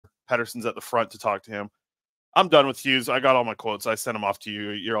Pettersson's at the front to talk to him. I'm done with Hughes. I got all my quotes. I sent them off to you.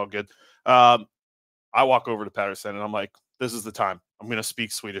 You're all good. I walk over to Pettersson, and I'm like, this is the time. I'm going to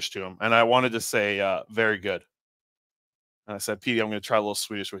speak Swedish to him. And I wanted to say, very good. And I said, Petey, I'm going to try a little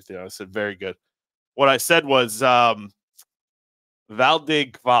Swedish with you. I said, very good. What I said was,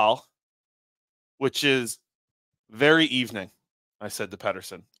 Valdig Val, which is very evening, I said to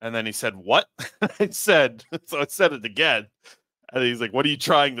Pettersson. And then he said, what? I said it again. And he's like, what are you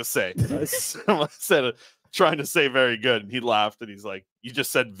trying to say? I said, trying to say very good. And he laughed and he's like, you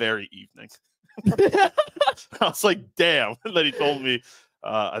just said very evening. I was like, damn. And then he told me,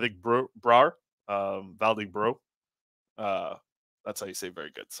 I think Brar, Valdig Bro. That's how you say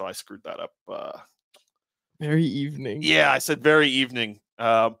very good. So I screwed that up. Very evening. Yeah, I said very evening.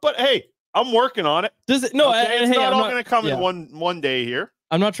 But hey, I'm working on it. Does it? No, okay? It's not all going to come in one day here.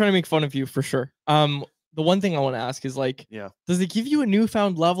 I'm not trying to make fun of you for sure. The one thing I want to ask is like, does it give you a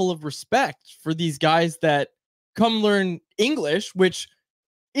newfound level of respect for these guys that come learn English, which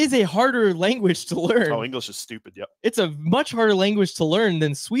is a harder language to learn? Oh, English is stupid. Yep. It's a much harder language to learn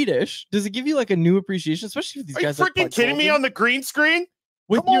than Swedish. Does it give you like a new appreciation, especially with these guys? Are you freaking kidding me on the green screen?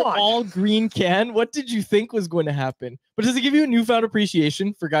 With your all green can, what did you think was going to happen? But does it give you a newfound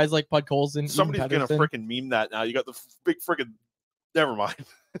appreciation for guys like Podkolzin and somebody's going to freaking meme that now? You got the big freaking... Never mind.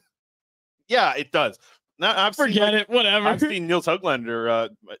 Yeah, it does. Now I've Forget it. Whatever. I've seen Nils Höglander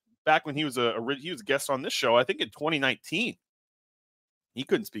back when he was a guest on this show. I think in 2019. He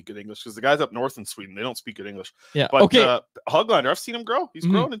couldn't speak good English because the guys up north in Sweden, they don't speak good English. Yeah. But okay. Höglander, I've seen him grow. He's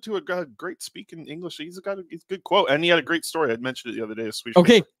grown into a great speaking English. He's got a good quote, and he had a great story. I'd mentioned it the other day.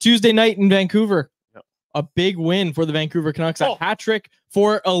 Okay, Tuesday night in Vancouver. Yep. A big win for the Vancouver Canucks. A hat trick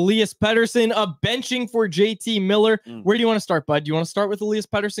for Elias Pettersson. A benching for JT Miller. Where do you want to start, bud? Do you want to start with Elias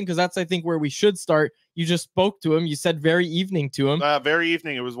Pettersson? Because that's, I think, where we should start. You just spoke to him. You said very evening to him. Very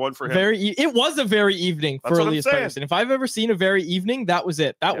evening. It was one for him. It was a very evening for Elias Pettersson. If I've ever seen a very evening, that was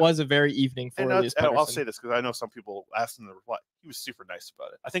it. That was a very evening for Elias Pettersson. I'll say this because I know some people asked him to reply. He was super nice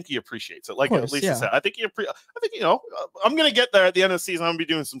about it. I think he appreciates it. Like at least he said. I think I'm gonna get there at the end of the season. I'm gonna be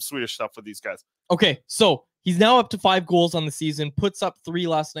doing some Swedish stuff with these guys. Okay, so he's now up to 5 goals on the season. Puts up 3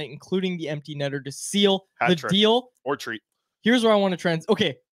 last night, including the empty netter to seal the deal or treat. Here's where I want to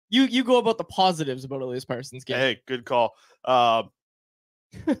Okay. You go about the positives about Elias Pettersson's game. Hey, good call.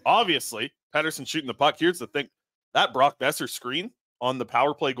 Obviously, Pettersson shooting the puck. Here's the thing. That Brock Besser screen on the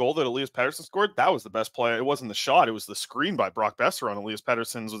power play goal that Elias Pettersson scored, that was the best play. It wasn't the shot. It was the screen by Brock Besser on Elias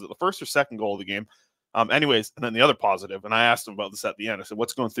Pettersson's. Was it the first or second goal of the game? Anyways, and then the other positive, and I asked him about this at the end. I said,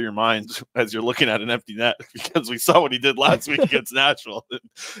 what's going through your mind as you're looking at an empty net? Because we saw what he did last week against Nashville.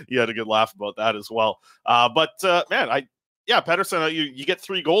 He had a good laugh about that as well. Man, Pettersson, you get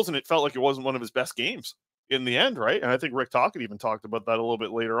 3 goals, and it felt like it wasn't one of his best games in the end, right? And I think Rick Tocchet even talked about that a little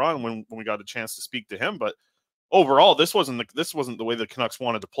bit later on when we got a chance to speak to him. But overall, this wasn't the way the Canucks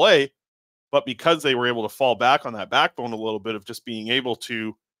wanted to play. But because they were able to fall back on that backbone a little bit of just being able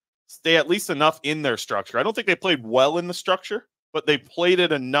to stay at least enough in their structure. I don't think they played well in the structure, but they played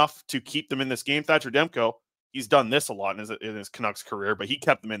it enough to keep them in this game. Thatcher Demko, he's done this a lot in his Canucks career, but he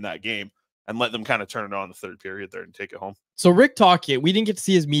kept them in that game and let them kind of turn it on the third period there and take it home. So Rick Tocchet, we didn't get to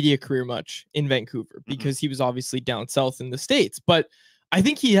see his media career much in Vancouver because he was obviously down south in the States, but I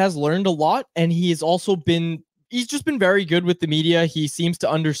think he has learned a lot, and he's just been very good with the media. He seems to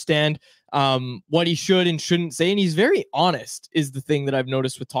understand what he should and shouldn't say, and he's very honest is the thing that I've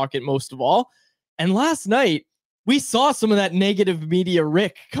noticed with Tocchet most of all. And last night, we saw some of that negative media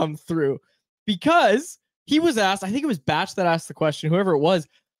Rick come through because he was asked, I think it was Batch that asked the question, whoever it was,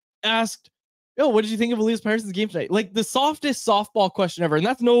 asked, what did you think of Elias Pettersson's game tonight? Like the softest softball question ever. And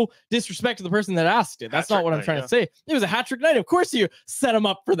that's no disrespect to the person that asked it. That's not what I'm trying to say. It was a hat trick night. Of course you set him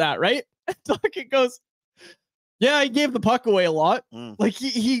up for that, right? And Tocchet goes, yeah, he gave the puck away a lot. Like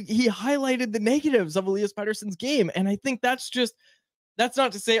he highlighted the negatives of Elias Pettersson's game. And I think that's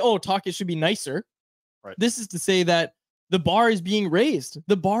not to say, Tocchet should be nicer. Right. This is to say that the bar is being raised.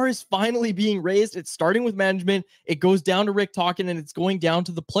 The bar is finally being raised. It's starting with management. It goes down to Rick Tocchet, and it's going down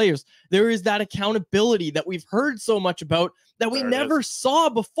to the players. There is that accountability that we've heard so much about that we never saw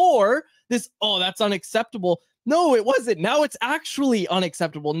before. That's unacceptable. No, it wasn't. Now it's actually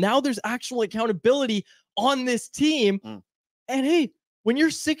unacceptable. Now there's actual accountability on this team. And hey, when you're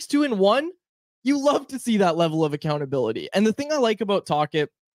 6-2-1, you love to see that level of accountability. And the thing I like about Tocchet,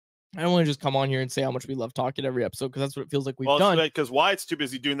 I don't want to just come on here and say how much we love Tocchet every episode, because that's what it feels like we've done. Because Wyatt's too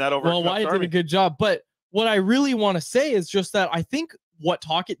busy doing that over. Well, Wyatt did a good job. But what I really want to say is just that I think what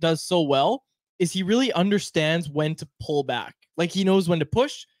Tocchet does so well is he really understands when to pull back. Like he knows when to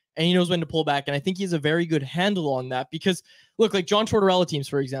push and he knows when to pull back. And I think he has a very good handle on that because, look, like John Tortorella teams,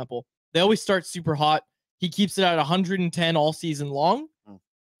 for example, they always start super hot. He keeps it at 110 all season long.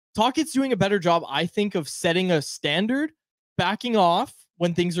 Tocchet's doing a better job, I think, of setting a standard, backing off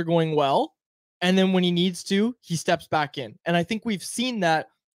when things are going well, and then when he needs to, he steps back in. And I think we've seen that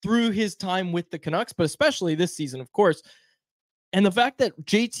through his time with the Canucks, but especially this season, of course. And the fact that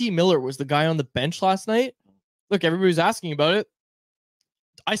JT Miller was the guy on the bench last night, look, everybody was asking about it.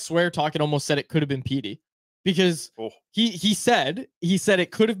 I swear Tocchet almost said it could have been Petey because he said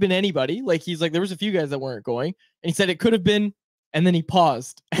it could have been anybody. Like, he's like, there was a few guys that weren't going, and he said it could have been. And then he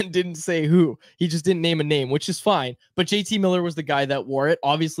paused and didn't say who. He just didn't name a name, which is fine. But JT Miller was the guy that wore it.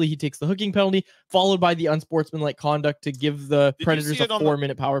 Obviously, he takes the hooking penalty, followed by the unsportsmanlike conduct to give the Predators a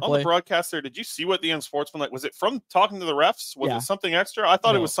 4-minute power play. On the broadcast there, did you see what the unsportsmanlike was? It from talking to the refs? Was it something extra? I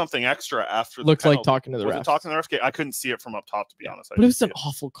thought it was something extra after. Looks like talking to the refs. Was it talking to the refs? I couldn't see it from up top, to be honest. But it was an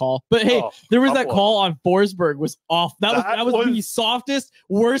awful call. But hey, there was that call on Forsberg was off. That was the softest,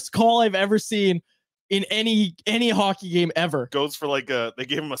 worst call I've ever seen in any hockey game ever. Goes for like they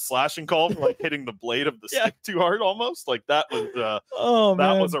gave him a slashing call for like hitting the blade of the stick too hard almost. Like that was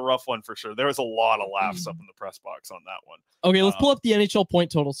that was a rough one for sure. There was a lot of laughs up in the press box on that one. Okay, let's pull up the NHL point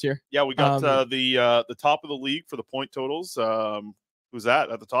totals here. Yeah, we got the top of the league for the point totals. Who's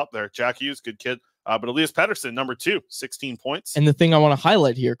that at the top there? Jack Hughes, good kid. But Elias Pettersson, number 2, 16 points. And the thing I want to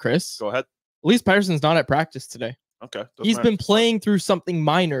highlight here, Chris. Go ahead. Elias Pettersson's not at practice today. Okay. He's been playing through something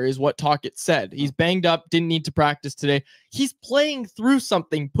minor, is what Tocchet said. He's banged up, didn't need to practice today. He's playing through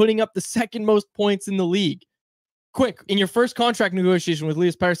something, putting up the second most points in the league. Quick, in your first contract negotiation with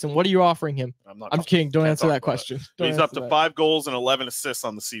Elias Pettersson, what are you offering him? I'm kidding. Don't answer that question. He's up to 5 goals and 11 assists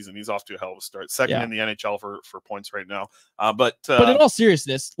on the season. He's off to a hell of a start. Second in the NHL for points right now. But in all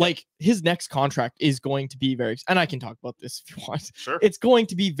seriousness, like, his next contract is going to be very, and I can talk about this if you want. Sure. It's going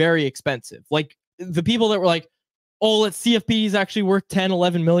to be very expensive. Like, the people that were like, oh, let's see if Petey's actually worth 10,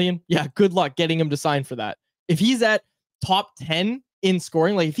 11 million. Yeah, good luck getting him to sign for that. If he's at top 10 in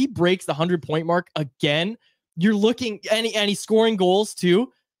scoring, like if he breaks the 100-point mark again, you're looking, and he's scoring goals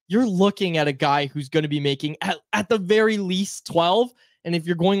too, you're looking at a guy who's going to be making at the very least 12. And if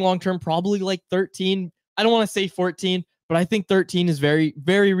you're going long-term, probably like 13. I don't want to say 14, but I think 13 is very,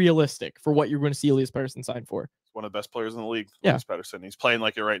 very realistic for what you're going to see Elias Pettersson sign for. He's one of the best players in the league, Elias Pettersson. He's playing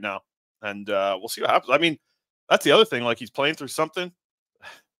like it right now. And we'll see what happens. I mean, that's the other thing. Like, he's playing through something.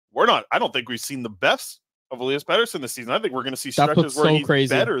 I don't think we've seen the best of Elias Pettersson this season. I think we're going to see stretches where he's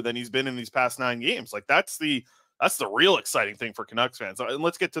better than he's been in these past 9 games. Like, that's the real exciting thing for Canucks fans. And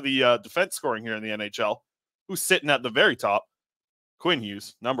let's get to the defense scoring here in the NHL. Who's sitting at the very top? Quinn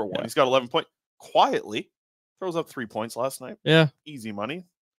Hughes, number 1. He's got 11 points. Quietly throws up 3 points last night. Yeah. Easy money.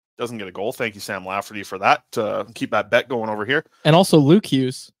 Doesn't get a goal. Thank you, Sam Lafferty, for that. Keep that bet going over here. And also Luke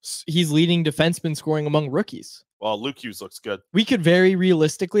Hughes. He's leading defenseman scoring among rookies. Well, Luke Hughes looks good. We could very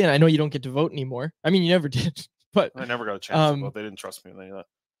realistically, and I know you don't get to vote anymore. I mean, you never did, but I never got a chance to vote. They didn't trust me in any of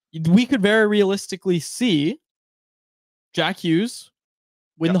that. We could very realistically see Jack Hughes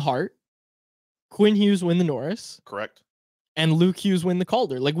win the Hart, Quinn Hughes win the Norris. Correct. And Luke Hughes win the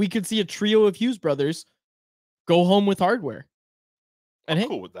Calder. Like, we could see a trio of Hughes brothers go home with hardware. And how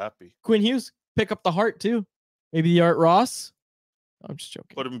cool would that be? Quinn Hughes pick up the Hart too. Maybe the Art Ross. I'm just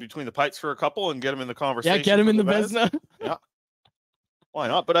joking. Put him between the pipes for a couple and get him in the conversation. Yeah, get him in the Vezina. Yeah. Why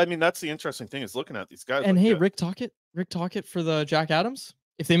not? But I mean, that's the interesting thing is looking at these guys. And hey, Rick Tocchet for the Jack Adams.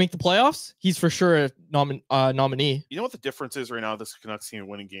 If they make the playoffs, he's for sure a nominee. You know what the difference is right now? This Canucks team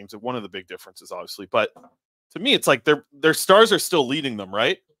winning games. One of the big differences, obviously. But to me, it's like their stars are still leading them,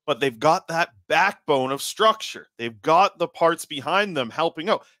 right? But they've got that backbone of structure. They've got the parts behind them helping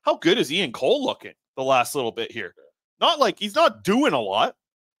out. How good is Ian Cole looking the last little bit here? Not like he's not doing a lot,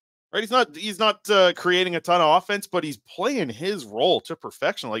 right? He's not creating a ton of offense, but he's playing his role to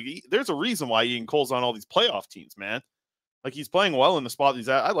perfection. Like, there's a reason why Ian Cole's on all these playoff teams, man. Like, he's playing well in the spot he's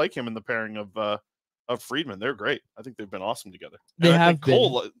at. I like him in the pairing of Friedman. They're great. I think they've been awesome together. They have been.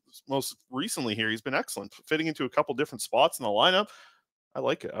 Cole, most recently here, he's been excellent, fitting into a couple different spots in the lineup. I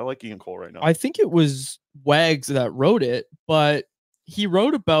like it. I like Ian Cole right now. I think it was Wags that wrote it, but he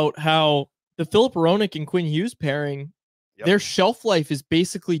wrote about how the Philip Hronek and Quinn Hughes pairing, their shelf life is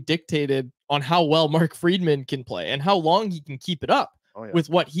basically dictated on how well Mark Friedman can play and how long he can keep it up with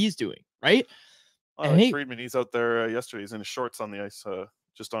what he's doing, right? Friedman, he's out there yesterday. He's in his shorts on the ice,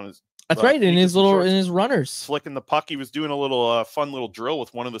 just on his. That's right, in his runners, flicking the puck. He was doing a little fun little drill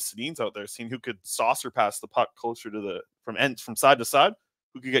with one of the Sedins out there, seeing who could saucer pass the puck closer to the from side to side,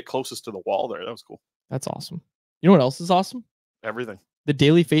 who could get closest to the wall there. That was cool. That's awesome. You know what else is awesome? Everything. the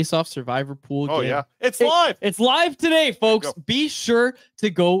Daily Face-Off Survivor Pool game. Oh, yeah. It's live. It's live today, folks. Be sure to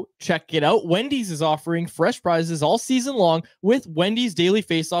go check it out. Wendy's is offering fresh prizes all season long with Wendy's Daily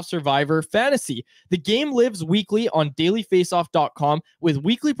Face-Off Survivor Fantasy. The game lives weekly on dailyfaceoff.com with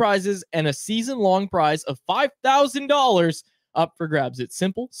weekly prizes and a season-long prize of $5,000 up for grabs. It's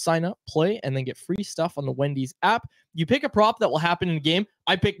simple. Sign up, play, and then get free stuff on the Wendy's app. You pick a prop that will happen in a game.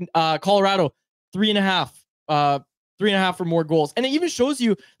 I picked Colorado 3.5. 3.5 or more goals. And it even shows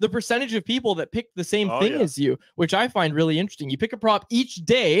you the percentage of people that pick the same thing as you, which I find really interesting. You pick a prop each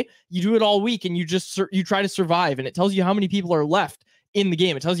day, you do it all week, and you try to survive. And it tells you how many people are left in the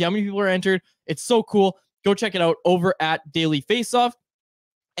game. It tells you how many people are entered. It's so cool. Go check it out over at Daily Faceoff.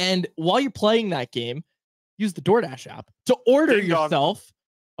 And while you're playing that game, use the DoorDash app to order yourself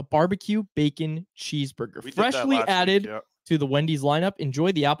a barbecue bacon cheeseburger, freshly added to the Wendy's lineup.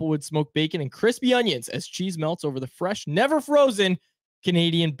 Enjoy the Applewood smoked bacon and crispy onions as cheese melts over the fresh, never frozen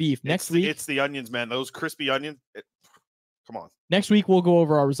Canadian beef. Next week, it's the onions, man. Those crispy onions. Come on. Next week, we'll go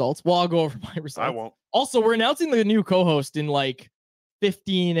over our results. Well, I'll go over my results. I won't. Also, we're announcing the new co-host in like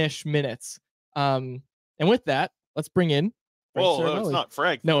 15-ish minutes. And with that, let's bring in. Well, it's not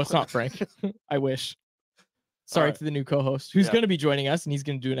Frank. No, it's not Frank. I wish. Sorry to the new co-host who's going to be joining us, and he's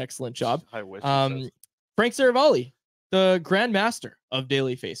going to do an excellent job. I wish. Frank Seravalli, the Grandmaster of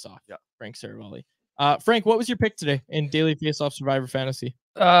Daily Faceoff. Yeah. Frank Seravalli. Frank, what was your pick today in Daily Faceoff Survivor Fantasy?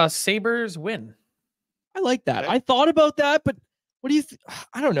 Sabres win. I like that. I thought about that, but what do you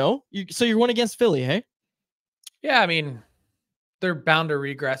I don't know. So you're one against Philly, hey? Yeah, I mean, they're bound to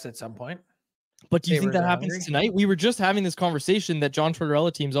regress at some point. But do you think that happens tonight? We were just having this conversation that John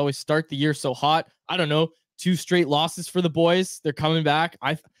Tortorella teams always start the year so hot. I don't know. 2 straight losses for the boys. They're coming back.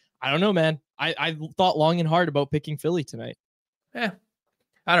 I don't know, man. I thought long and hard about picking Philly tonight. Yeah.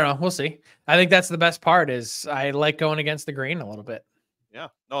 I don't know. We'll see. I think that's the best part is I like going against the grain a little bit. Yeah.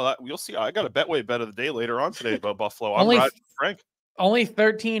 No, we'll see. I got a Betway bet of the day later on today about Buffalo. Only, I'm riding Frank. Only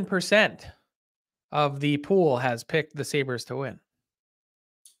 13% of the pool has picked the Sabres to win.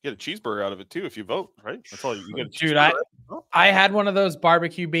 Get a cheeseburger out of it too if you vote, right? That's all you get. Dude, I had one of those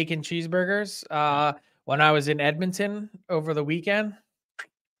barbecue bacon cheeseburgers when I was in Edmonton over the weekend.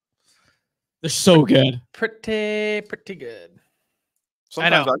 They're so good. Pretty good.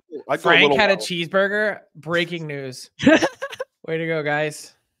 Sometimes I know. I Frank had a cheeseburger. Breaking news. Way to go,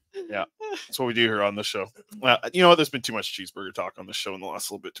 guys. Yeah, that's what we do here on the show. You know what? There's been too much cheeseburger talk on the show in the last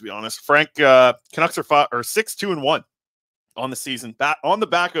little bit, to be honest. Frank, Canucks are 6-2-1 on the season. On the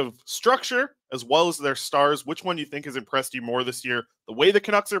back of structure as well as their stars. Which one do you think has impressed you more this year? The way the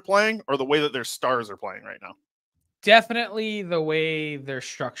Canucks are playing or the way that their stars are playing right now? Definitely the way their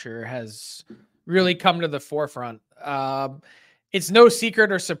structure has really come to the forefront. It's no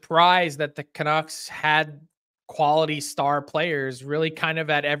secret or surprise that the Canucks had quality star players really kind of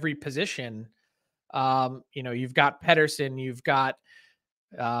at every position. You've got Pettersson, you've got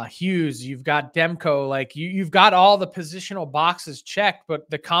Hughes, you've got Demko, like you've got all the positional boxes checked, but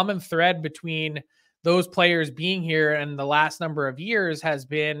the common thread between those players being here and the last number of years has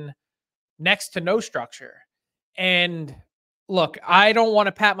been next to no structure. And look, I don't want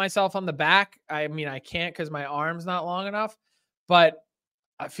to pat myself on the back. I mean, I can't because my arm's not long enough, but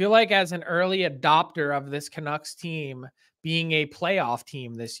I feel like as an early adopter of this Canucks team being a playoff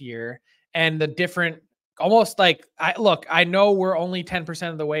team this year and the different, almost like, I know we're only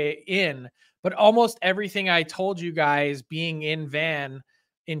 10% of the way in, but almost everything I told you guys being in Van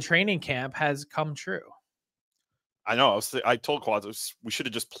in training camp has come true. I know. I told Quads we should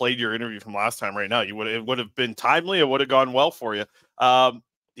have just played your interview from last time right now. It would have been timely. It would have gone well for you.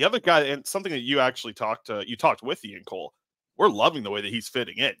 The other guy, and something that you actually talked with Ian Cole. We're loving the way that he's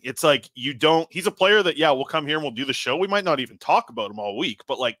fitting in. It's like he's a player that, we'll come here and we'll do the show. We might not even talk about him all week,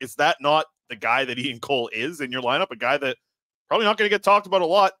 but like, is that not the guy that Ian Cole is in your lineup? A guy that probably not going to get talked about a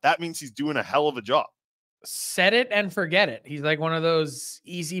lot. That means he's doing a hell of a job. Set it and forget it. He's like one of those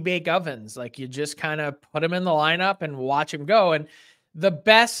easy bake ovens. Like you just kind of put him in the lineup and watch him go. And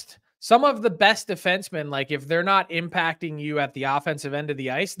some of the best defensemen, like if they're not impacting you at the offensive end of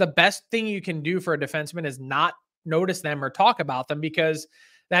the ice, the best thing you can do for a defenseman is not notice them or talk about them, because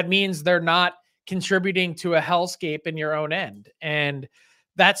that means they're not contributing to a hellscape in your own end. And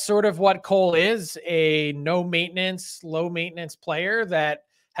that's sort of what Cole is, a no maintenance, low maintenance player that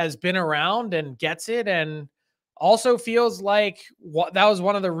has been around and gets it. And also feels like that was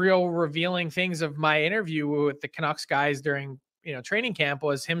one of the real revealing things of my interview with the Canucks guys during, training camp,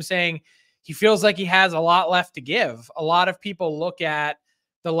 was him saying he feels like he has a lot left to give. A lot of people look at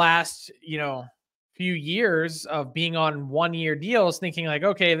the last, few years of being on 1-year deals thinking like,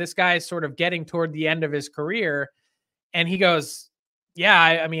 okay, this guy is sort of getting toward the end of his career. And he goes, yeah,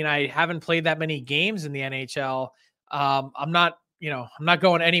 I mean, I haven't played that many games in the NHL. I'm not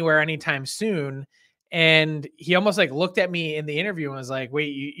going anywhere anytime soon. And he almost like looked at me in the interview and was like,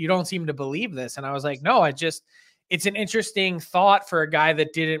 wait, you don't seem to believe this. And I was like, no, it's an interesting thought for a guy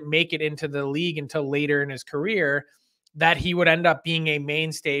that didn't make it into the league until later in his career, that he would end up being a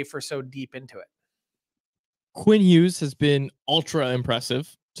mainstay for so deep into it. Quinn Hughes has been ultra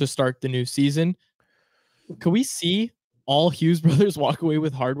impressive to start the new season. Can we see all Hughes brothers walk away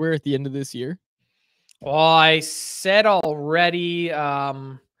with hardware at the end of this year? Well, I said already.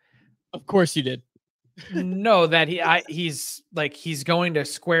 Of course you did. No, that he's going to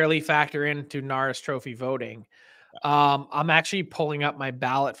squarely factor into Norris Trophy voting. I'm actually pulling up my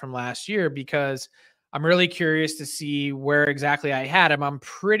ballot from last year because I'm really curious to see where exactly I had him. I'm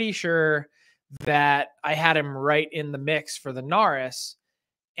pretty sure that I had him right in the mix for the Norris,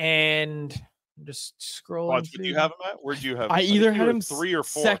 and I'm just scrolling. Did you have him at? Where'd you have him? I either had him 3 or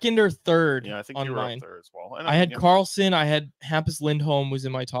 4, second or third. Yeah, I think on you were mine. up there as well. I had Carlson. I had Hampus Lindholm was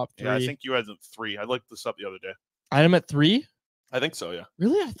in my top 3. Yeah, I think you had 3. I looked this up the other day. I had him at 3. I think so. Yeah.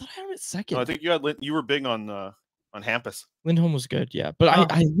 Really? I thought I had him at second. No, I think you were big on Hampus. Lindholm was good. Yeah, but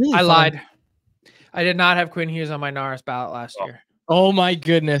I lied. I did not have Quinn Hughes on my Norris ballot last year. Oh my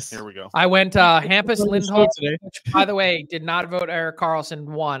goodness. Here we go. I went Hampus Lindholm, which, by the way, did not vote Erik Karlsson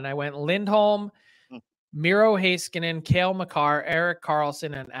 1. I went Lindholm, Miro Heiskanen, Cale Makar, Erik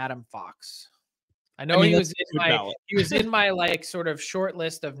Karlsson, and Adam Fox. I know he was in my like sort of short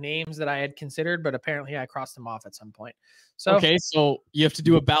list of names that I had considered, but apparently I crossed him off at some point. So okay, so you have to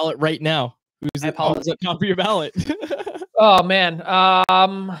do a ballot right now. Who's at the top of your ballot? Oh man.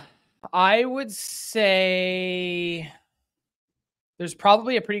 I would say there's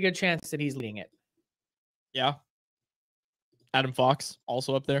probably a pretty good chance that he's leading it. Yeah. Adam Fox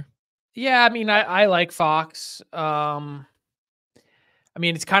also up there. Yeah, I mean, I like Fox. I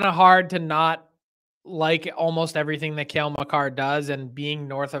mean, it's kind of hard to not like almost everything that Cale Makar does, and being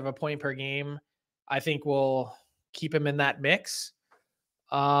north of a point per game, I think will keep him in that mix.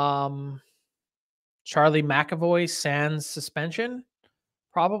 Charlie McAvoy sans suspension,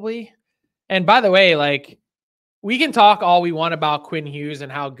 probably. And by the way, like, we can talk all we want about Quinn Hughes and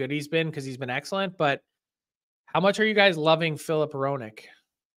how good he's been because he's been excellent, but how much are you guys loving Filip Hronek?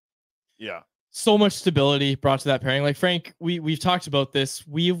 Yeah. So much stability brought to that pairing. Like Frank, we've talked about this.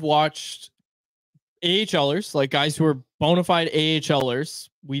 We've watched AHLers, like guys who are bona fide AHLers.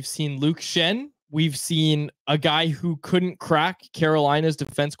 We've seen Luke Schenn. We've seen a guy who couldn't crack Carolina's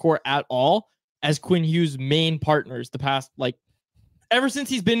defense core at all as Quinn Hughes' main partners the past, like, ever since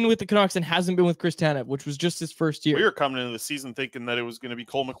he's been with the Canucks and hasn't been with Chris Tanev, which was just his first year. We were coming into the season thinking that it was going to be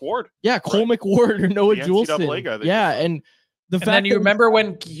Cole McWard. Yeah, Cole McWard or Noah Juleson. Yeah, and the fact then you remember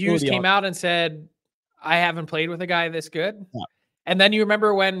when Hughes came out and said, I haven't played with a guy this good? Yeah. And then you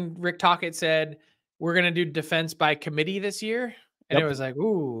remember when Rick Tocchet said, we're going to do defense by committee this year? And it was like,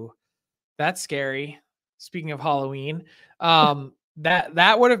 ooh, that's scary. Speaking of Halloween,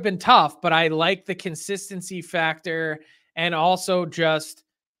 that would have been tough, but I like the consistency factor. And also just,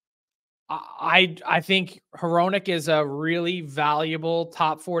 I think Hronek is a really valuable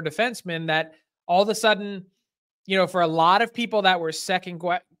top 4 defenseman that all of a sudden, you know, for a lot of people that were second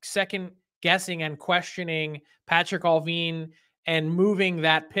guessing and questioning Patrick Allvin and moving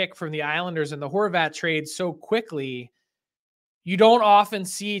that pick from the Islanders and the Horvat trade so quickly, you don't often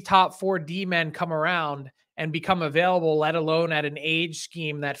see top 4 D-men come around and become available, let alone at an age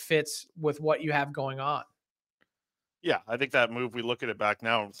scheme that fits with what you have going on. Yeah, I think that move, we look at it back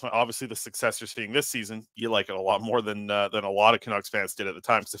now, obviously the success you're seeing this season, you like it a lot more than a lot of Canucks fans did at the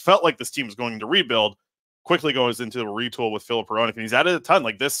time. Because it felt like this team was going to rebuild, quickly goes into a retool with Filip Hronek, and he's added a ton.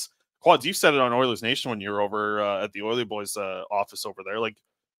 Like this, Quads, you said it on Oilers Nation when you were over at the Oilers Boys office over there. Like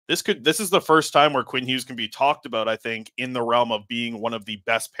this is the first time where Quinn Hughes can be talked about, I think, in the realm of being one of the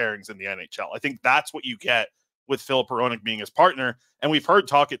best pairings in the NHL. I think that's what you get with Filip Hronek being his partner. And we've heard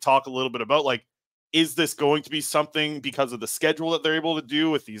talk a little bit about, like, is this going to be something because of the schedule that they're able to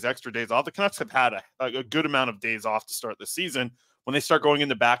do with these extra days off? The Canucks have had a good amount of days off to start the season. When they start going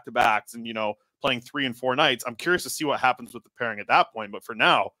into back-to-backs and, you know, playing 3 and 4 nights, I'm curious to see what happens with the pairing at that point. But for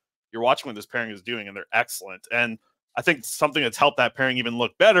now, you're watching what this pairing is doing, and they're excellent. And I think something that's helped that pairing even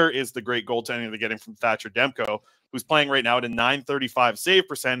look better is the great goaltending they're getting from Thatcher Demko, who's playing right now at a .935 save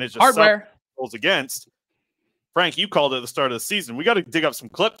percentage. Hardware. Goals against. Frank, you called it at the start of the season. We got to dig up some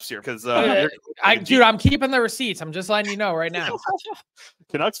clips here because dude, I'm keeping the receipts. I'm just letting you know right now.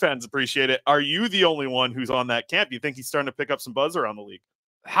 Canucks fans appreciate it. Are you the only one who's on that camp? Do you think he's starting to pick up some buzz around the league?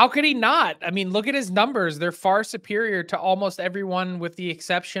 How could he not? I mean, look at his numbers. They're far superior to almost everyone with the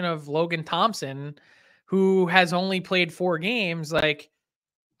exception of Logan Thompson, who has only played 4 games. Like,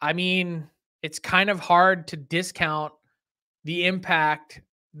 I mean, it's kind of hard to discount the impact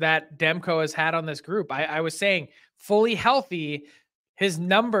that Demko has had on this group. I was saying, fully healthy, his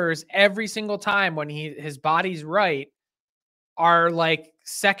numbers every single time when his body's right are like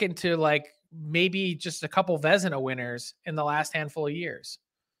second to like maybe just a couple Vezina winners in the last handful of years.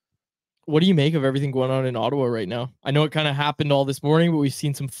 What do you make of everything going on in Ottawa right now? I know it kind of happened all this morning, but we've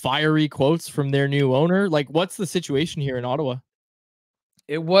seen some fiery quotes from their new owner. Like, what's the situation here in Ottawa?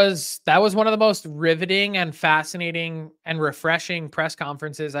 That was one of the most riveting and fascinating and refreshing press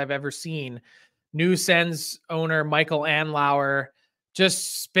conferences I've ever seen. New Sens owner Michael Andlauer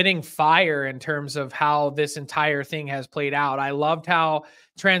just spitting fire in terms of how this entire thing has played out. I loved how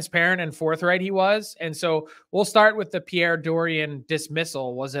transparent and forthright he was. And so we'll start with the Pierre Dorion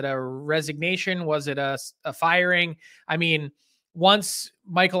dismissal. Was it a resignation? Was it a firing? I mean, once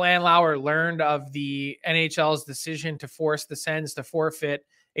Michael Andlauer learned of the NHL's decision to force the Sens to forfeit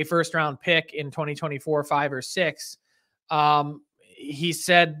a first-round pick in 2024, 5 or 6, he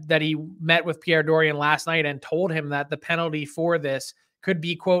said that he met with Pierre Dorion last night and told him that the penalty for this could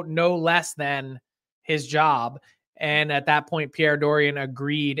be, quote, no less than his job. And at that point, Pierre Dorion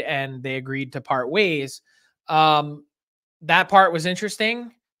agreed, and they agreed to part ways. That part was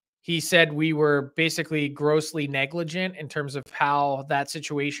interesting. He said we were basically grossly negligent in terms of how that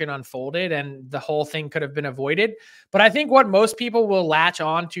situation unfolded, and the whole thing could have been avoided. But I think what most people will latch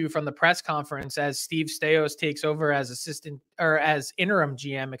on to from the press conference as Steve Staios takes over as as interim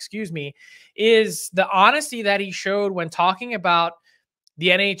GM, is the honesty that he showed when talking about the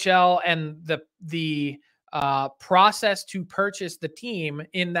NHL and the process to purchase the team,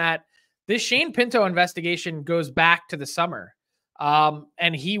 in that this Shane Pinto investigation goes back to the summer.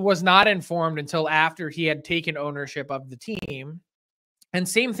 And he was not informed until after he had taken ownership of the team. And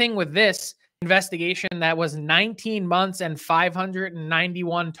same thing with this investigation that was 19 months and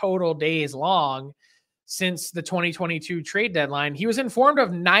 591 total days long since the 2022 trade deadline. He was informed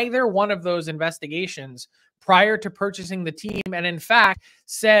of neither one of those investigations prior to purchasing the team. And in fact,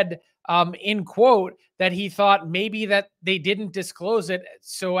 said, in quote, that he thought maybe that they didn't disclose it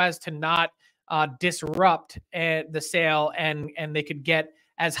so as to not disrupt the sale, and they could get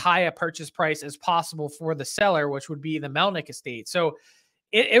as high a purchase price as possible for the seller, which would be the Melnyk estate. So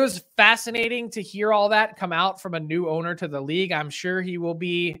it was fascinating to hear all that come out from a new owner to the league. I'm sure he will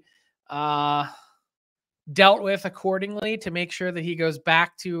be dealt with accordingly to make sure that he goes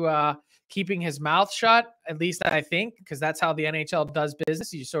back to keeping his mouth shut, at least I think, because that's how the NHL does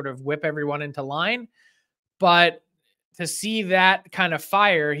business. You sort of whip everyone into line. But to see that kind of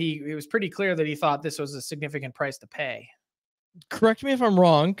fire, it was pretty clear that he thought this was a significant price to pay. Correct me if I'm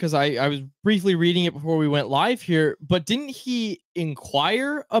wrong, because I was briefly reading it before we went live here, but didn't he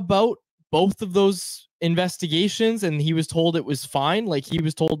inquire about both of those investigations and he was told it was fine? Like, he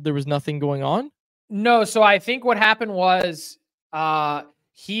was told there was nothing going on? No. So I think what happened was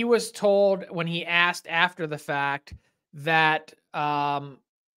he was told when he asked after the fact that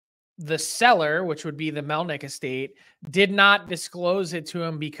the seller, which would be the Melnyk estate, did not disclose it to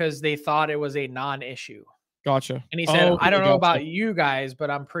him because they thought it was a non-issue. Gotcha. And he said, I don't know about you guys, but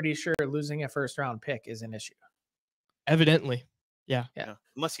I'm pretty sure losing a first-round pick is an issue. Evidently. Yeah.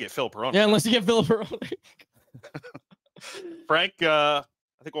 Unless you get Phil Peroni. Yeah, unless you get Phil Peroni. Frank, I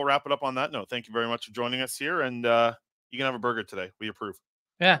think we'll wrap it up on that note. Thank you very much for joining us here, and you can have a burger today. We approve.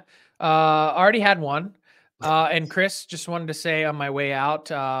 Yeah. Already had one. And Chris, just wanted to say on my way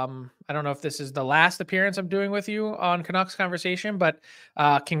out, I don't know if this is the last appearance I'm doing with you on Canucks Conversation, but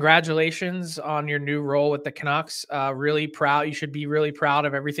congratulations on your new role with the Canucks. Really proud. You should be really proud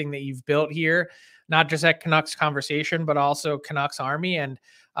of everything that you've built here, not just at Canucks Conversation, but also CanucksArmy, and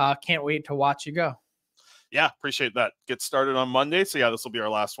can't wait to watch you go. Yeah, appreciate that. Get started on Monday. So yeah, this will be our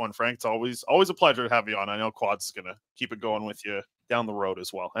last one, Frank. It's always a pleasure to have you on. I know Quad's is going to keep it going with you down the road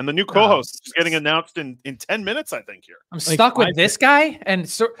as well. And the new co-host is getting announced in 10 minutes, I think, here. I'm stuck with this guy, and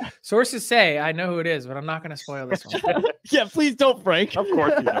sources say I know who it is, but I'm not going to spoil this one. Yeah, please don't, Frank. Of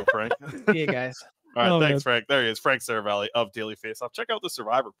course you know, Frank. See you guys. All right, thanks, Frank. There he is, Frank Seravalli of Daily Faceoff. Check out the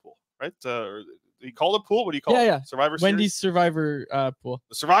Survivor pool, right? You call it pool? What do you call it? Yeah. Survivor Wendy's Series? Survivor pool.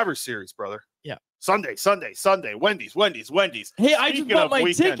 The Survivor Series, brother. Yeah. Sunday. Wendy's. Hey, I just bought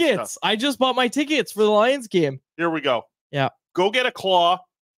my tickets. I just bought my tickets for the Lions game. Here we go. Yeah. Go get a claw.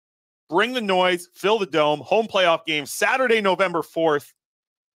 Bring the noise. Fill the dome. Home playoff game, Saturday, November 4th.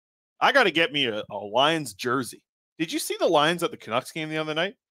 I got to get me a Lions jersey. Did you see the Lions at the Canucks game the other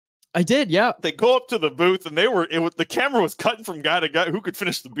night? I did, yeah. They go up to the booth and the camera was cutting from guy to guy who could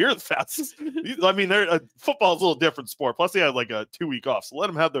finish the beer the fastest. I mean, football's a little different sport. Plus, they had like a 2-week off, so let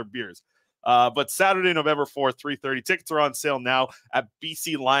them have their beers. But Saturday, November 4th, 3:30. Tickets are on sale now at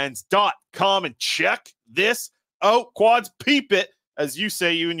bclions.com. And check this out. Quads, peep it, as you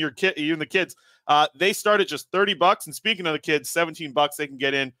say, you and the kids. They start at just $30. And speaking of the kids, $17 they can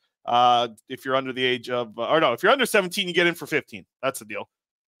get in. If you're under the age of, if you're under 17, you get in for 15. That's the deal.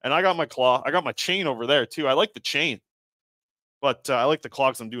 And I got my claw. I got my chain over there too. I like the chain, but I like the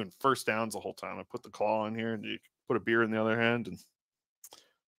claw because I'm doing first downs the whole time. I put the claw in here and you put a beer in the other hand and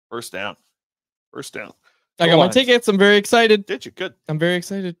first down. I got my tickets. I'm very excited. Did you? Good. I'm very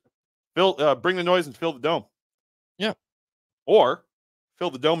excited. Bring the noise and fill the dome. Yeah. Or fill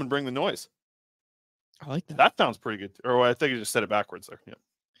the dome and bring the noise. I like that. That sounds pretty good. Or I think you just said it backwards there. Yeah.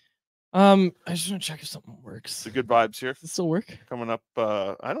 I just want to check if something works. The good vibes here. Does it still work? Coming up.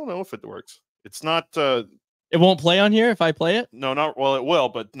 I don't know if it works. It's not. It won't play on here if I play it? No, not well. It will,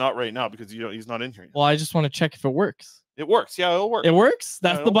 but not right now because he's not in here yet. Well, I just want to check if it works. It works. Yeah, it'll work. It works?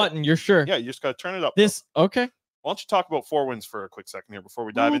 That's the button. You're sure? Yeah, you just got to turn it up. Okay. Why don't you talk about Four Winds for a quick second here before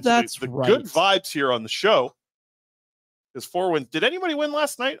we dive into the good vibes here on the show? Is Four Winds. Did anybody win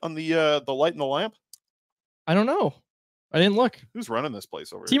last night on the light and the lamp? I don't know. I didn't look. Who's running this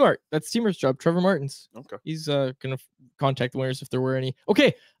place over here? T-Mart. That's T-Mart's job. Trevor Martins. Okay. He's gonna contact the winners if there were any.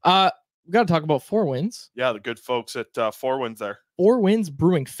 Okay. We got to talk about Four Winds. Yeah, the good folks at Four Winds there. Four Winds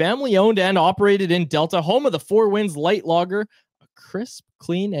Brewing, family owned and operated in Delta, home of the Four Winds Light Lager, a crisp,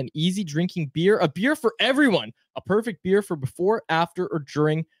 clean, and easy drinking beer, a beer for everyone, a perfect beer for before, after, or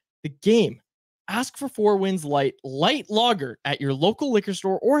during the game. Ask for Four Winds Light Lager at your local liquor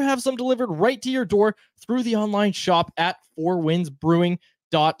store or have some delivered right to your door through the online shop at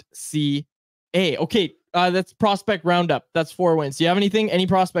fourwindsbrewing.ca. Okay, that's prospect roundup. That's Four Winds. Do you have anything? Any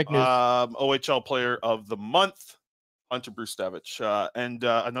prospect news? OHL player of the month, Hunter Brustevich, and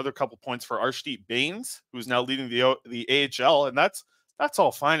another couple points for Arshdeep Baines, who's now leading the AHL, and that's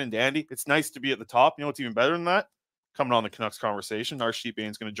all fine and dandy. It's nice to be at the top. You know what's even better than that? Coming on the Canucks Conversation, Arshdeep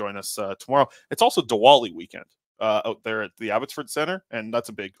Baines is going to join us tomorrow. It's also Diwali weekend out there at the Abbotsford Center, and that's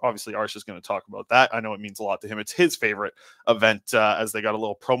a big. Obviously, Arsh is going to talk about that. I know it means a lot to him. It's his favorite event, as they got a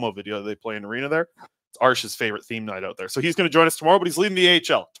little promo video that they play in arena there. It's Arsh's favorite theme night out there. So he's going to join us tomorrow, but he's leading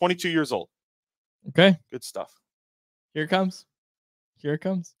the AHL, 22 years old. Okay. Good stuff. Here it comes. Here it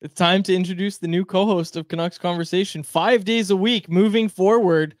comes. It's time to introduce the new co-host of Canucks Conversation. 5 days a week moving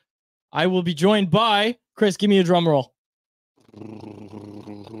forward. I will be joined by Chris. Give me a drum roll.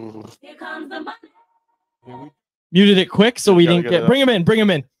 Here comes the money. Muted it quick so we didn't get. Bring him in. Bring him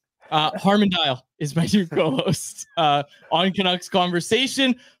in. Harman Dial is my new co-host on Canucks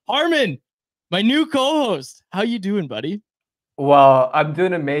Conversation. Harman, my new co-host. How you doing, buddy? Well, I'm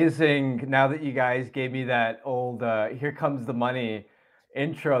doing amazing now that you guys gave me that old "Here Comes the Money"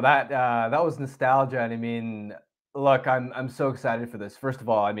 intro. That was nostalgia, and I mean, look, I'm so excited for this. First of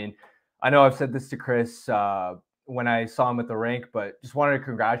all, I mean, I know I've said this to Chris when I saw him at the rink, but just wanted to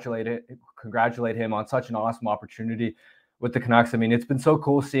congratulate him on such an awesome opportunity with the Canucks. I mean, it's been so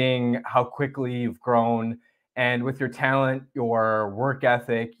cool seeing how quickly you've grown, and with your talent, your work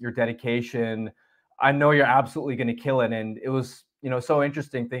ethic, your dedication. I know you're absolutely going to kill it. And it was, so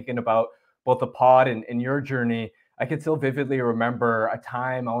interesting thinking about both the pod and your journey. I can still vividly remember a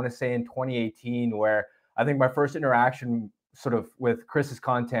time, I want to say in 2018, where I think my first interaction sort of with Chris's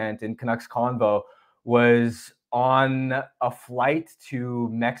content and Canucks Convo was on a flight to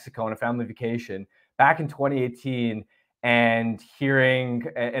Mexico on a family vacation back in 2018 and hearing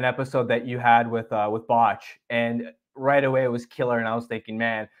an episode that you had with Botch. And right away it was killer. And I was thinking,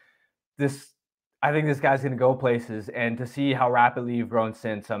 man, I think this guy's going to go places, and to see how rapidly you've grown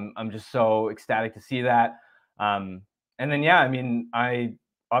since, I'm just so ecstatic to see that. And then, yeah, I mean, I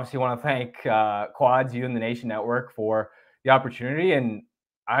obviously want to thank Quads, you and the Nation Network for the opportunity, and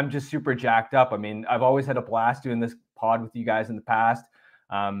I'm just super jacked up. I mean, I've always had a blast doing this pod with you guys in the past.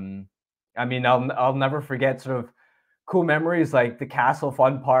 I mean, I'll never forget sort of cool memories like the Castle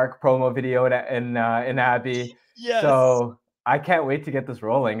Fun Park promo video in Abbey. Yes. So I can't wait to get this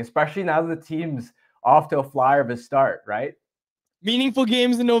rolling, especially now that the team's off to a flyer of a start, right? Meaningful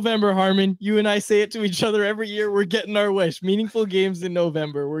games in November, Harman. You and I say it to each other every year. We're getting our wish. Meaningful games in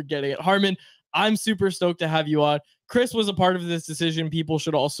November. We're getting it. Harman, I'm super stoked to have you on. Chris was a part of this decision. People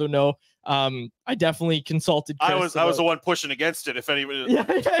should also know. I definitely consulted Chris. I was the one pushing against it, if anybody.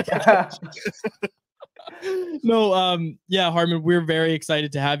 Yeah. No, yeah, Harman, we're very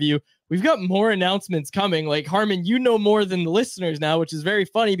excited to have you. We've got more announcements coming. Like, Harman, you know more than the listeners now, which is very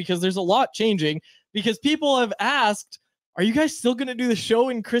funny because there's a lot changing, because people have asked, are you guys still going to do the show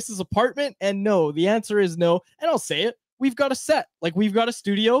in Chris's apartment? And no, the answer is no. And I'll say it. We've got a set, like we've got a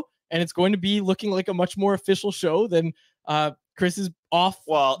studio, and it's going to be looking like a much more official show than Chris is off.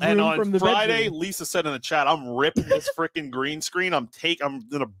 Well, and room on from the Friday, bedroom. Lisa said in the chat, I'm ripping this freaking green screen. I'm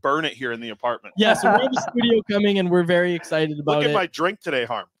gonna burn it here in the apartment. Yeah, so we have a studio coming, and we're very excited about Look it. at my drink today,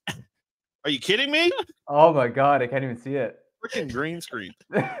 Harm. Are you kidding me? Oh my God, I can't even see it. Freaking green screen.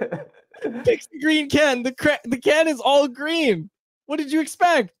 Fix the green can. The can is all green. What did you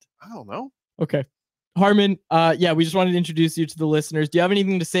expect? I don't know. Okay. Harman, yeah, we just wanted to introduce you to the listeners. Do you have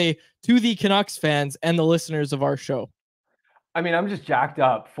anything to say to the Canucks fans and the listeners of our show? I mean, I'm just jacked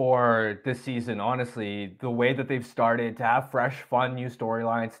up for this season, honestly. The way that they've started to have fresh, fun, new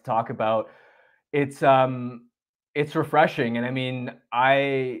storylines to talk about. It's refreshing. And I mean,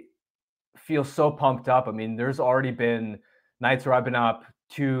 I feel so pumped up. I mean, there's already been nights where I've been up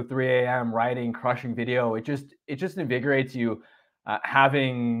 2, 3 a.m. writing, crushing video. It just invigorates you.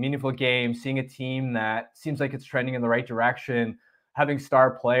 Having meaningful games, seeing a team that seems like it's trending in the right direction, having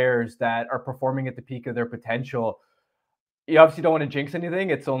star players that are performing at the peak of their potential. You obviously don't want to jinx anything.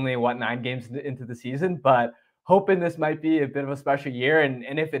 It's only 9 games into the season, but hoping this might be a bit of a special year.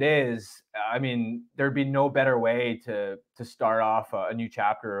 And if it is, I mean, there'd be no better way to start off a new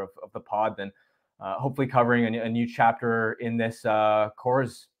chapter of the pod than hopefully covering a new chapter in this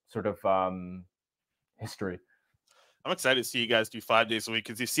Core's sort of history. I'm excited to see you guys do 5 days a week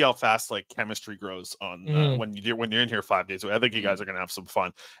because you see how fast like chemistry grows on when you're in here 5 days a week. I think you guys are gonna have some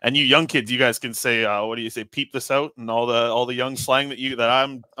fun. And you young kids, you guys can say, what do you say? Peep this out and all the young slang that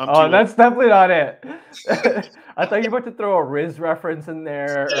I'm. Oh, that's definitely not it. I thought you were about to throw a Riz reference in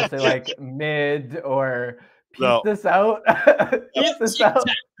there, or say like mid or peep this out. Peep this out.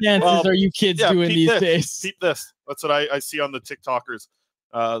 Dances are you kids doing these days? Peep this. That's what I see on the TikTokers.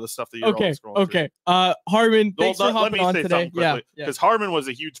 The stuff that you're okay. Through. Harman, thanks for hopping on today. Because Harman was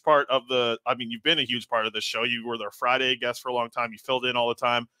a huge part of you've been a huge part of the show. You were their Friday guest for a long time. You filled in all the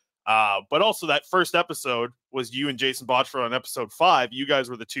time. But also that first episode was you and Jason Botchford on episode 5. You guys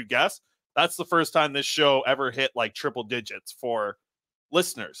were the 2 guests. That's the first time this show ever hit like triple digits for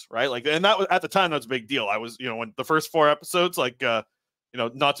listeners, right? Like, and that was at the time, that was a big deal. I was, when the first 4 episodes, like,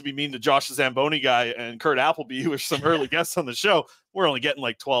 not to be mean to Josh the Zamboni guy and Kurt Appleby, who were some early guests on the show, we're only getting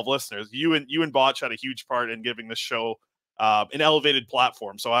like 12 listeners. You and Botch had a huge part in giving the show an elevated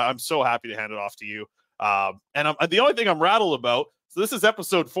platform. So I'm so happy to hand it off to you. And the only thing I'm rattled about, so this is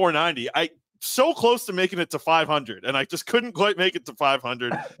episode 490. So close to making it to 500, and I just couldn't quite make it to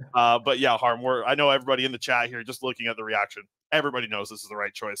 500. But yeah, Harm, I know everybody in the chat here, just looking at the reaction, everybody knows this is the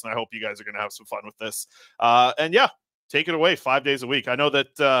right choice, and I hope you guys are going to have some fun with this. And yeah, take it away 5 days a week. I know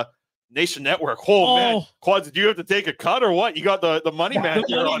that Nation Network. Man, Quads, did you have to take a cut or what? You got the money man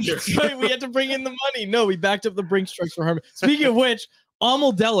here on here. Right, we had to bring in the money. No, we backed up the brink strikes for Harman. Speaking of which,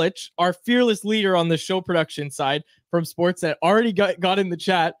 Amel Delic, our fearless leader on the show production side from Sportsnet, already got in the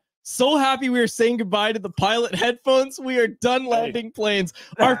chat. So happy we are saying goodbye to the pilot headphones. We are done landing planes.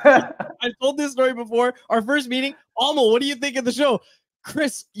 I told this story before. Our first meeting, Amel, what do you think of the show?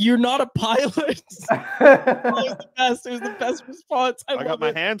 Chris, you're not a pilot. It was the best. It was the best response. I got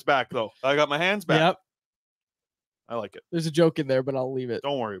my hands back, though. I got my hands back. Yep. I like it. There's a joke in there, but I'll leave it.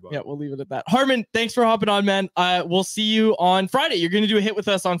 Don't worry about it. Yeah, we'll leave it at that. Harman, thanks for hopping on, man. We'll see you on Friday. You're going to do a hit with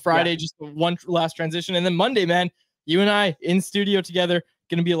us on Friday, just one last transition. And then Monday, man, you and I in studio together.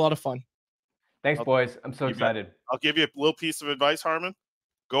 Going to be a lot of fun. Thanks, boys. I'm so excited. I'll give you a little piece of advice, Harman.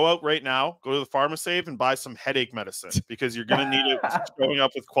 Go out right now, go to the PharmaSave and buy some headache medicine because you're going to need it showing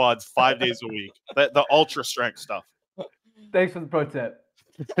up with Quads 5 days a week. The ultra strength stuff. Thanks for the pro tip.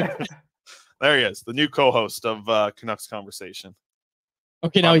 There he is, the new co-host of Canucks Conversation.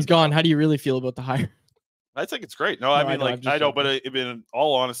 Okay, now he's gone. How do you really feel about the hire? I think it's great. No, I mean, I know, but in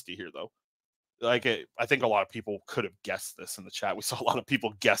all honesty here, though, like I think a lot of people could have guessed this in the chat. We saw a lot of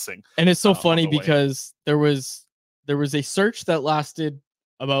people guessing. And it's so funny because there was a search that lasted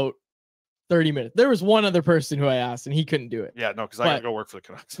about 30 minutes. There was one other person who I asked and he couldn't do it. Yeah, no, because I gotta go work for the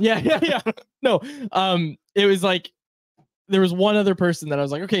Canucks. Yeah. No, it was like there was one other person that I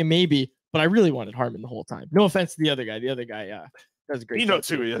was like, okay, maybe, but I really wanted Harman the whole time. No offense to the other guy. The other guy, does a great job. He knows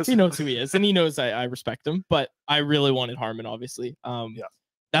who he is. He knows who he is, and he knows I respect him, but I really wanted Harman, obviously.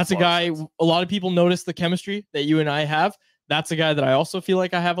 That's a guy, a lot of people notice the chemistry that you and I have. That's a guy that I also feel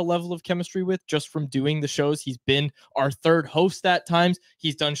like I have a level of chemistry with just from doing the shows. He's been our third host at times.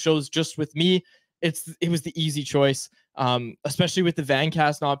 He's done shows just with me. It was the easy choice, especially with the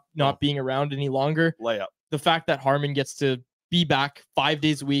Vancast not being around any longer. Layup. The fact that Harman gets to be back 5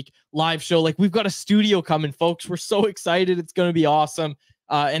 days a week, live show. Like, we've got a studio coming, folks. We're so excited. It's going to be awesome.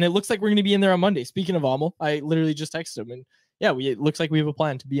 And it looks like we're going to be in there on Monday. Speaking of Amel, I literally just texted him, and yeah, it looks like we have a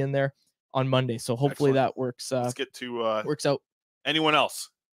plan to be in there on Monday. So hopefully that works. Let's get to works out. Anyone else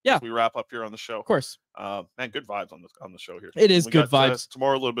Yeah. as we wrap up here on the show. Of course. Man, good vibes on the show here. It is We good got, vibes.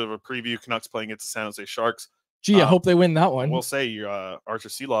 tomorrow, a little bit of a preview. Canucks playing against the San Jose Sharks. Gee, I hope they win that one. We'll say Archer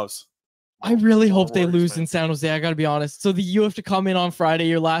Sealoves. I really hope they Warriors, lose man. in San Jose. I got to be honest. So you have to come in on Friday,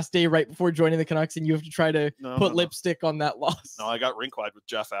 your last day right before joining the Canucks, and you have to try to put lipstick on that loss. No, I got rink-wide with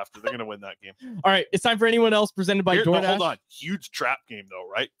Jeff after. They're going to win that game. All right, it's time for anyone else presented by DoorDash. Hold on. Huge trap game, though,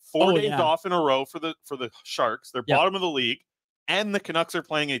 right? 4 days off in a row for the Sharks. They're bottom of the league, and the Canucks are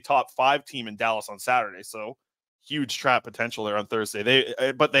playing a top 5 team in Dallas on Saturday. So huge trap potential there on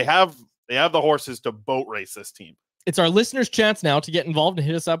Thursday. But they have the horses to boat race this team. It's our listeners' chance now to get involved and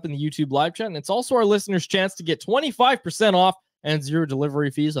hit us up in the YouTube live chat. And it's also our listeners' chance to get 25% off and 0 delivery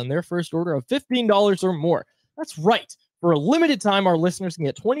fees on their first order of $15 or more. That's right. For a limited time, our listeners can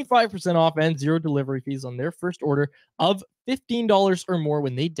get 25% off and 0 delivery fees on their first order of $15 or more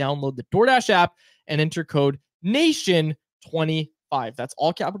when they download the DoorDash app and enter code NATION25. That's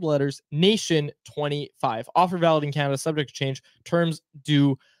all capital letters, NATION25. Offer valid in Canada, subject to change. Terms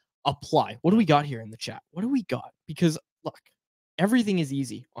do apply. What do we got here in the chat? What do we got? Because look, everything is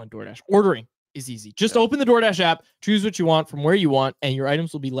easy on DoorDash. Ordering is easy. Just open the DoorDash app, choose what you want from where you want, and your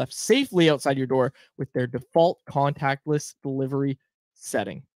items will be left safely outside your door with their default contactless delivery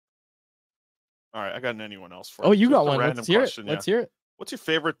setting. All right, I got an anyone else for you. Oh, you Just got a one. random Let's hear question, it. Let's hear it. What's your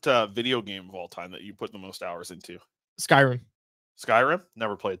favorite video game of all time that you put the most hours into? Skyrim. Skyrim?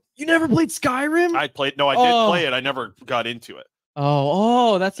 Never played. You never played Skyrim? I did play it. I never got into it.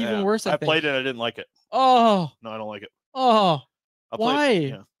 Oh, that's even worse. I think. played it. I didn't like it. Oh. No, I don't like it. Oh. Why?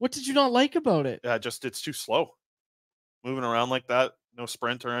 Yeah. What did you not like about it? Yeah, it's too slow. Moving around like that. No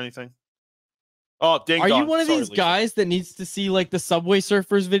sprint or anything. Oh, ding Are dong. you one of these guys that needs to see like the Subway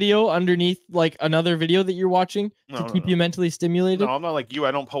Surfers video underneath like another video that you're watching to keep you mentally stimulated? No, I'm not like you.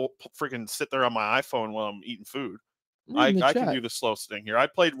 I don't freaking sit there on my iPhone while I'm eating food. I can do the slow thing here. I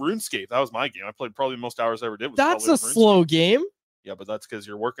played RuneScape. That was my game. I played probably the most hours I ever did. That's a slow game. Yeah, but that's because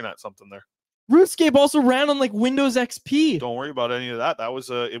you're working at something there. RuneScape also ran on like Windows XP. Don't worry about any of that. That was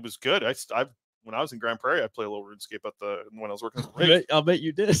it was good. When I was in Grand Prairie, I played a little RuneScape when I was working at the rig. I'll bet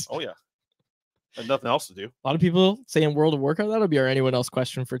you did. Oh yeah. And nothing else to do. A lot of people saying World of Warcraft. That'll be our anyone else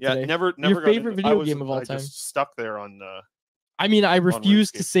question for today. Never. Your favorite video game of all time? Just stuck there on. I mean, I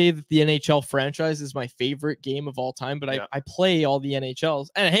refuse to say that the NHL franchise is my favorite game of all time, but I play all the NHLs.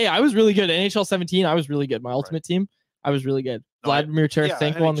 And hey, I was really good. NHL 17, I was really good. My ultimate team, I was really good. Vladimir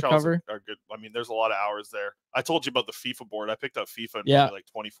Tarasenko on the cover. Are good. I mean, there's a lot of hours there. I told you about the FIFA board. I picked up FIFA in like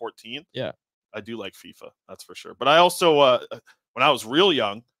 2014. Yeah. I do like FIFA. That's for sure. But I also, when I was real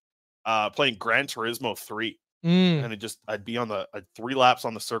young, playing Gran Turismo 3. And I'd be on I'd 3 laps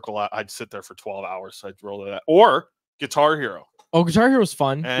on the circle. I'd sit there for 12 hours. I'd roll that. Or Guitar Hero. Oh, Guitar Hero was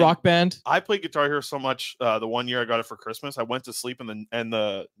fun. And Rock Band. I played Guitar Hero so much. The one year I got it for Christmas, I went to sleep and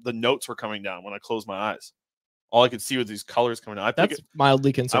the notes were coming down when I closed my eyes. All I could see was these colors coming out. That's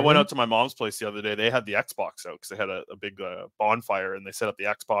mildly concerning. I went out to my mom's place the other day. They had the Xbox out because they had a big bonfire and they set up the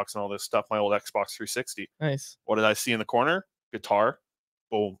Xbox and all this stuff. My old Xbox 360. Nice. What did I see in the corner? Guitar.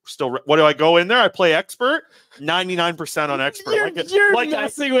 Boom. Still, what do I go in there? I play expert. 99% on expert. You're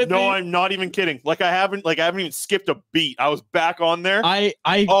messing with me. No, I'm not even kidding. I haven't even skipped a beat. I was back on there. I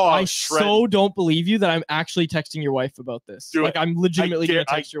so don't believe you that I'm actually texting your wife about this. I'm legitimately gonna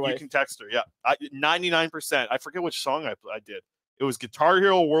text your wife. You can text her. Yeah. 99%. I forget which song I did. It was Guitar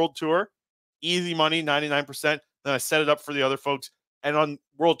Hero World Tour. Easy money, 99%. Then I set it up for the other folks. And on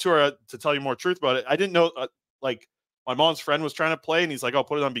World Tour, to tell you more truth about it, I didn't know my mom's friend was trying to play and he's like, "Oh,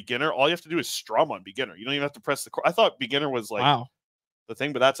 put it on beginner." All you have to do is strum on beginner. You don't even have to press the chord. I thought beginner was the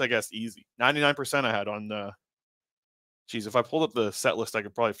thing, but that's, I guess, easy. 99% I had on geez, if I pulled up the set list, I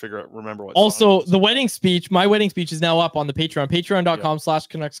could probably remember what. Also, the wedding speech, my wedding speech is now up on the Patreon,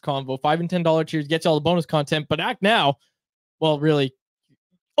 patreon.com/Canucks Convo. $5 and $10 tiers gets you all the bonus content, but act now. Well, really,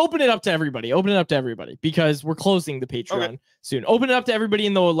 open it up to everybody. Open it up to everybody because we're closing the Patreon soon. Open it up to everybody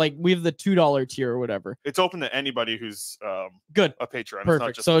in the we have the $2 tier or whatever. It's open to anybody who's good a Patreon.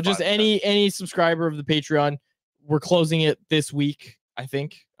 Perfect. It's not just any subscriber of the Patreon. We're closing it this week. I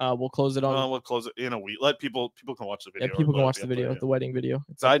think we'll close it on. We'll close it in a week. Let people can watch the video. Yeah, people can watch the video, the wedding video.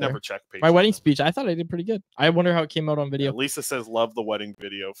 I never checked Patreon. My wedding speech. I thought I did pretty good. I wonder how it came out on video. Yeah, Lisa says, "Love the wedding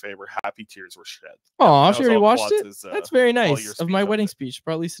video. Favor happy tears were shed." Oh, she already watched it. That's very nice of my wedding speech.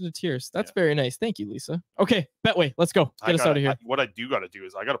 Brought Lisa to tears. That's very nice. Thank you, Lisa. Okay, Betway, let's go. Get us out of here. What I do got to do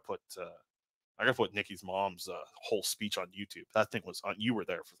is I got to put Nikki's mom's whole speech on YouTube. That thing was on. You were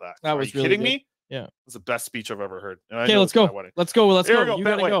there for that. That was really kidding good. me? Yeah, it's the best speech I've ever heard. Okay, let's go. Let's go. You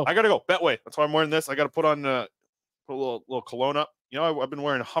gotta go. I gotta go. Betway. That's why I'm wearing this. I gotta put on put a little cologne up. You know, I've been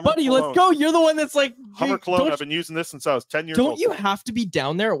wearing Hummer Buddy, cologne. let's go. You're the one that's like Hummer cologne. I've been using this since I was 10 years old. Don't you have to be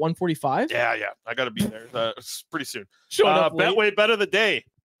down there at 1:45? Yeah. I got to be there pretty soon. Showing up late. Betway bet of the day.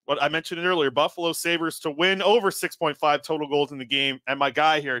 What I mentioned it earlier, Buffalo Sabres to win over 6.5 total goals in the game. And my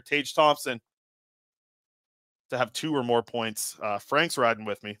guy here, Tage Thompson, to have 2 or more points. Frank's riding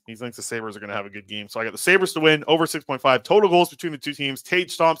with me. He thinks the Sabres are going to have a good game. So I got the Sabres to win over 6.5 total goals between the two teams.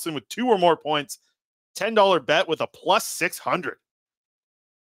 Tage Thompson with 2 or more points. $10 bet with a plus 600.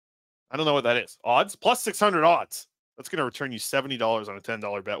 I don't know what that is. Odds? Plus 600 odds. That's going to return you $70 on a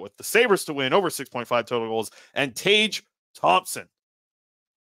 $10 bet with the Sabres to win over 6.5 total goals and Tage Thompson to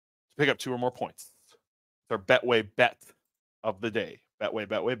pick up 2 or more points. Their Betway bet of the day. Betway.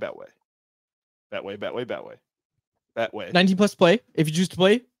 Betway. 19 plus play. If you choose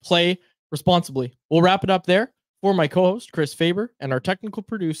to play responsibly. We'll wrap it up there. For my co-host, Chris Faber, and our technical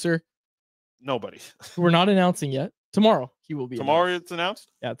producer, nobody. who we're not announcing yet. Tomorrow, he will be. Tomorrow it's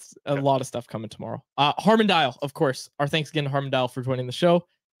announced? Yeah, it's a lot of stuff coming tomorrow. Harmon Dial, of course. Our thanks again to Harmon Dial for joining the show.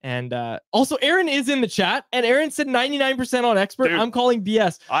 And also, Aaron is in the chat, and Aaron said 99% on expert. Dude, I'm calling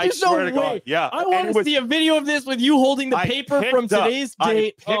BS. I swear to God. Yeah. I want to see a video of this with you holding the paper from today's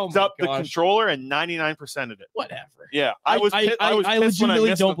date. I picked up the controller and 99%ed it. Whatever. Yeah. I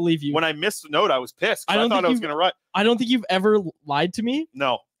legitimately don't believe you. When I missed the note, I was pissed. I thought I was going to write. I don't think you've ever lied to me.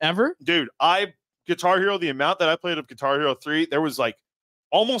 No. Ever? Dude, Guitar Hero, the amount that I played of Guitar Hero 3, there was like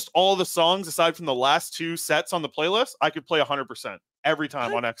almost all the songs aside from the last 2 sets on the playlist, I could play 100% every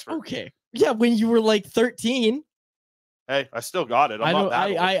time on expert. Okay. Yeah, when you were like 13. Hey, I still got it.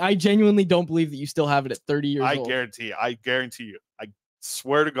 I genuinely don't believe that you still have it at 30 years old. I guarantee you. I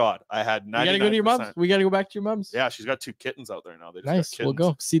swear to God, I had 99%. We gotta go to your mom's. We gotta go back to your mom's. Yeah, she's got 2 kittens out there now. They just nice. We'll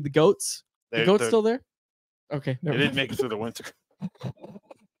go see the goats. The goats still there? Okay. They didn't make it through the winter.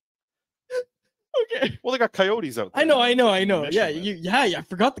 Okay. Well, they got coyotes out there. I know. Yeah, I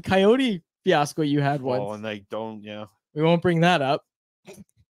forgot the coyote fiasco you had once. Oh, and they don't, yeah. We won't bring that up.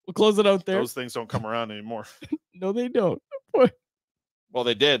 We'll close it out there. Those things don't come around anymore. No, they don't. Well,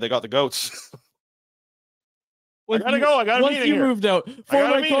 they did. They got the goats. I Once gotta go. I got a Once meeting you here. moved out. For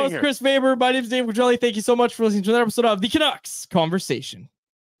my co-host Chris Faber, my name's Dave Quadrelli. Thank you so much for listening to another episode of the Canucks Conversation.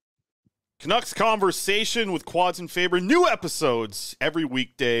 Canucks Conversation with Quads and Faber. New episodes every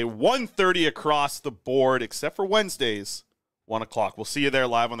weekday, 1:30 across the board, except for Wednesdays, 1 o'clock. We'll see you there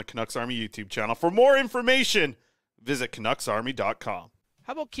live on the Canucks Army YouTube channel. For more information, visit CanucksArmy.com.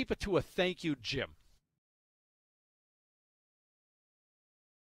 How about keep it to a thank you, Jim?